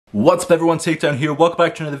What's up everyone, Takedown here. Welcome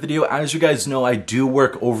back to another video. As you guys know, I do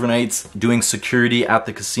work overnights doing security at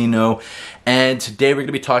the casino, and today we're going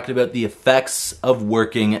to be talking about the effects of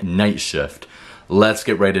working night shift. Let's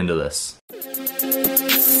get right into this.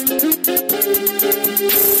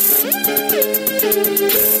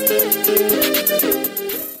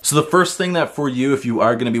 So the first thing that for you, if you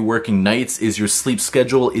are going to be working nights, is your sleep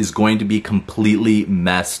schedule is going to be completely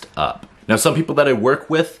messed up. Now, some people that I work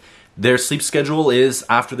with, their sleep schedule is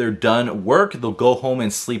after they're done work, they'll go home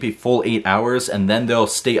and sleep a full 8 hours, and then they'll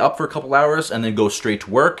stay up for a couple hours and then go straight to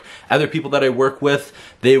work. Other people that I work with,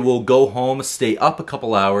 they will go home, stay up a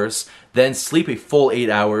couple hours, then sleep a full 8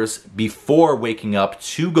 hours before waking up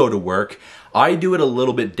to go to work. I do it a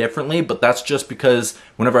little bit differently, but that's just because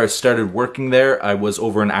whenever I started working there, I was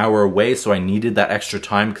over an hour away, so I needed that extra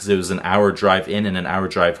time because it was an hour drive in and an hour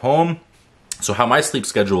drive home. So how my sleep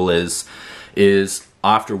schedule is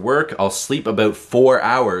after work, I'll sleep about 4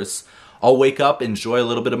 hours. I'll wake up, enjoy a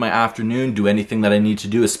little bit of my afternoon, do anything that I need to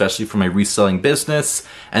do, especially for my reselling business,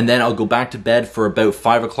 and then I'll go back to bed for about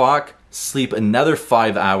 5 o'clock, sleep another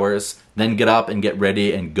 5 hours, then get up and get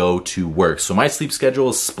ready and go to work. So my sleep schedule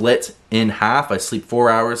is split in half. I sleep 4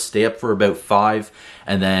 hours, stay up for about 5,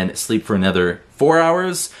 and then sleep for another 4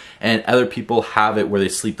 hours, and other people have it where they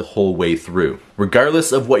sleep the whole way through.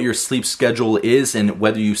 Regardless of what your sleep schedule is and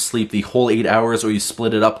whether you sleep the whole 8 hours or you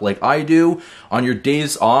split it up like I do, on your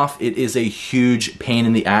days off, it is a huge pain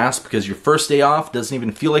in the ass because your first day off doesn't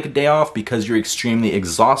even feel like a day off because you're extremely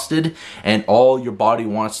exhausted and all your body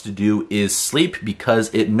wants to do is sleep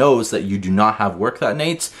because it knows that you do not have work that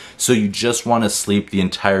night, so you just want to sleep the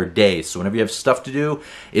entire day. So whenever you have stuff to do,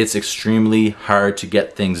 it's extremely hard to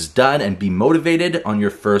get things done and be motivated on your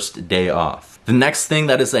first day off. The next thing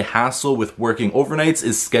that is a hassle with working overnights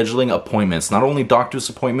is scheduling appointments. Not only doctor's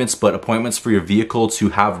appointments, but appointments for your vehicle to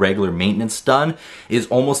have regular maintenance done is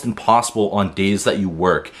almost impossible on days that you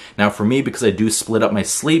work. Now for me, because I do split up my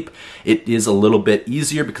sleep, it is a little bit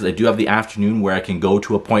easier because I do have the afternoon where I can go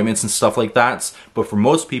to appointments and stuff like that. But for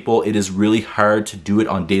most people, it is really hard to do it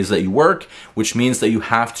on days that you work, which means that you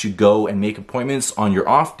have to go and make appointments on your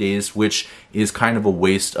off days, which is kind of a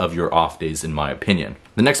waste of your off days in my opinion.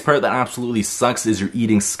 The next part that absolutely sucks is your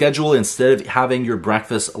eating schedule. Instead of having your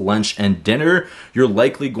breakfast, lunch, and dinner, you're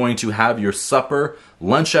likely going to have your supper,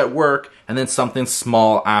 lunch at work, and then something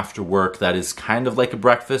small after work that is kind of like a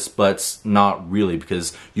breakfast, but not really,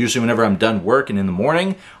 because usually whenever I'm done work and in the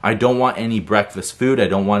morning, I don't want any breakfast food. I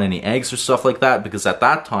don't want any eggs or stuff like that, because at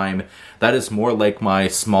that time, that is more like my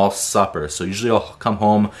small supper. So usually I'll come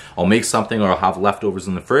home, I'll make something, or I'll have leftovers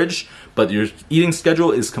in the fridge, but your eating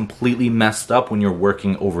schedule is completely messed up when you're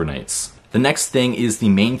working overnights. The next thing is the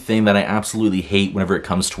main thing that I absolutely hate whenever it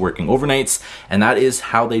comes to working overnights, and that is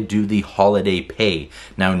how they do the holiday pay.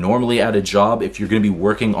 Now, normally at a job, if you're going to be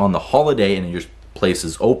working on the holiday and your place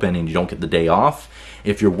is open and you don't get the day off,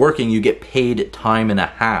 if you're working, you get paid time and a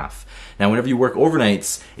half. Now, whenever you work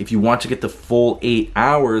overnights, if you want to get the full 8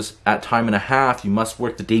 hours at time and a half, you must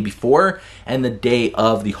work the day before and the day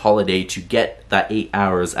of the holiday to get that 8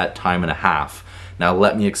 hours at time and a half. Now,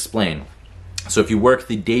 let me explain. So if you work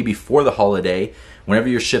the day before the holiday, whenever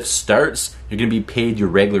your shift starts, you're going to be paid your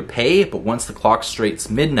regular pay, but once the clock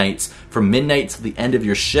strikes midnight, from midnight to the end of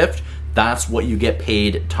your shift, that's what you get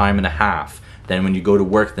paid time and a half. Then when you go to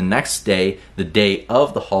work the next day, the day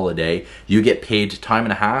of the holiday, you get paid time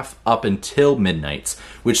and a half up until midnight,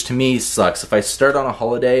 which to me sucks. If I start on a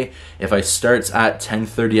holiday, if I start at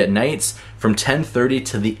 10:30 at night, from 10:30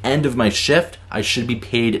 to the end of my shift, I should be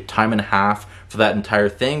paid time and a half for that entire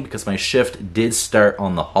thing because my shift did start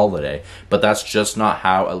on the holiday. But that's just not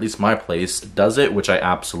how, at least my place, does it, which I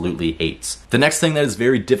absolutely hate. The next thing that is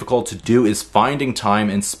very difficult to do is finding time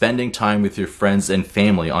and spending time with your friends and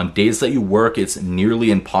family. On days that you work, it's nearly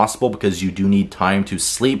impossible because you do need time to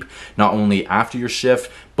sleep, not only after your shift,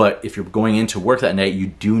 but if you're going into work that night, you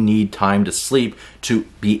do need time to sleep to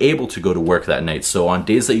be able to go to work that night. So on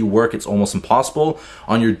days that you work, it's almost impossible.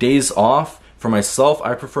 On your days off, for myself,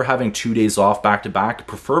 I prefer having 2 days off back to back,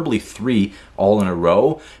 preferably 3 all in a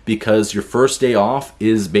row, because your first day off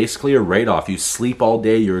is basically a write-off. You sleep all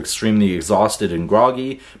day, you're extremely exhausted and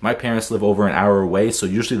groggy. My parents live over an hour away, so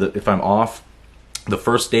usually if I'm off, the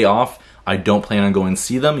first day off, I don't plan on going to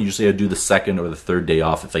see them. Usually I do the second or the third day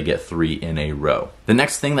off if I get 3 in a row. The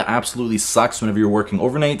next thing that absolutely sucks whenever you're working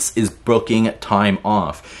overnights is booking time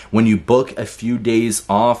off. When you book a few days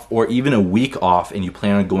off or even a week off and you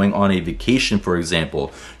plan on going on a vacation, for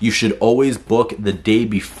example, you should always book the day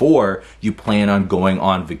before you plan on going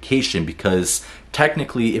on vacation, because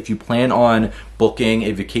technically, if you plan on booking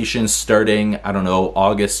a vacation starting, I don't know,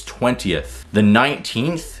 August 20th, the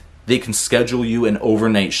 19th, they can schedule you an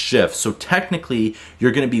overnight shift. So technically,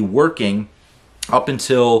 you're going to be working up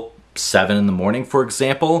until 7 in the morning, for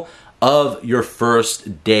example, of your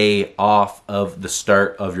first day off of the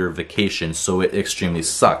start of your vacation. So it extremely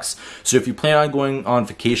sucks. So if you plan on going on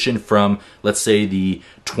vacation from, let's say, the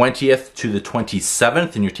 20th to the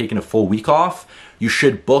 27th and you're taking a full week off, you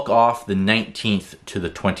should book off the 19th to the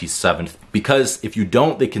 27th, because if you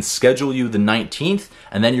don't, they can schedule you the 19th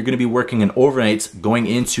and then you're going to be working an overnights going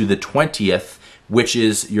into the 20th, which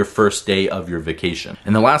is your first day of your vacation.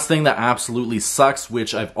 And the last thing that absolutely sucks,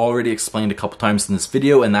 which I've already explained a couple times in this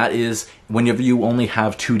video, and that is whenever you only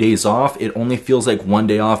have 2 days off, it only feels like 1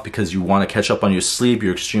 day off because you want to catch up on your sleep,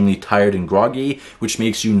 you're extremely tired and groggy, which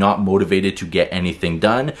makes you not motivated to get anything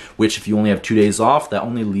done, which if you only have 2 days off, that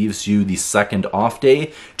only leaves you the second off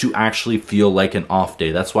day to actually feel like an off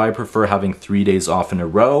day. That's why I prefer having 3 days off in a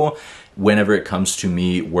row whenever it comes to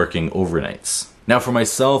me working overnights. Now for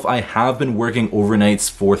myself, I have been working overnights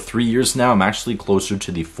for 3 years now. I'm actually closer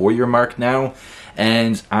to the 4-year mark now.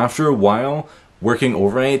 And after a while, working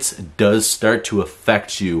overnights does start to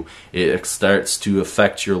affect you. It starts to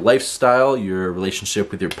affect your lifestyle, your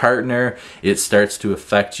relationship with your partner. It starts to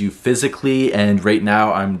affect you physically. And right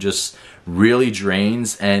now I'm just really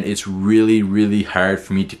drained, and it's really, really hard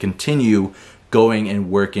for me to continue going and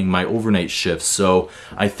working my overnight shifts. So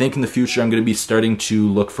I think in the future I'm going to be starting to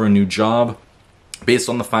look for a new job, based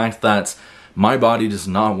on the fact that my body does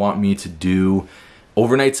not want me to do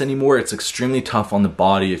overnights anymore. It's extremely tough on the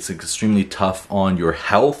body. It's extremely tough on your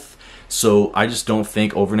health. So I just don't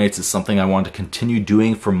think overnights is something I want to continue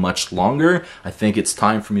doing for much longer. I think it's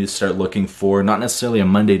time for me to start looking for not necessarily a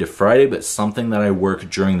Monday to Friday, but something that I work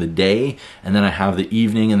during the day and then I have the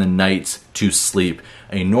evening and the nights to sleep.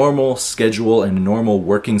 A normal schedule and a normal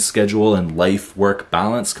working schedule and life-work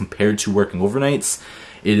balance compared to working overnights,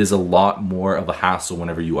 it is a lot more of a hassle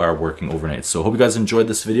whenever you are working overnights. So I hope you guys enjoyed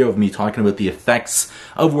this video of me talking about the effects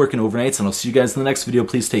of working overnights, and I'll see you guys in the next video.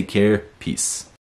 Please take care. Peace.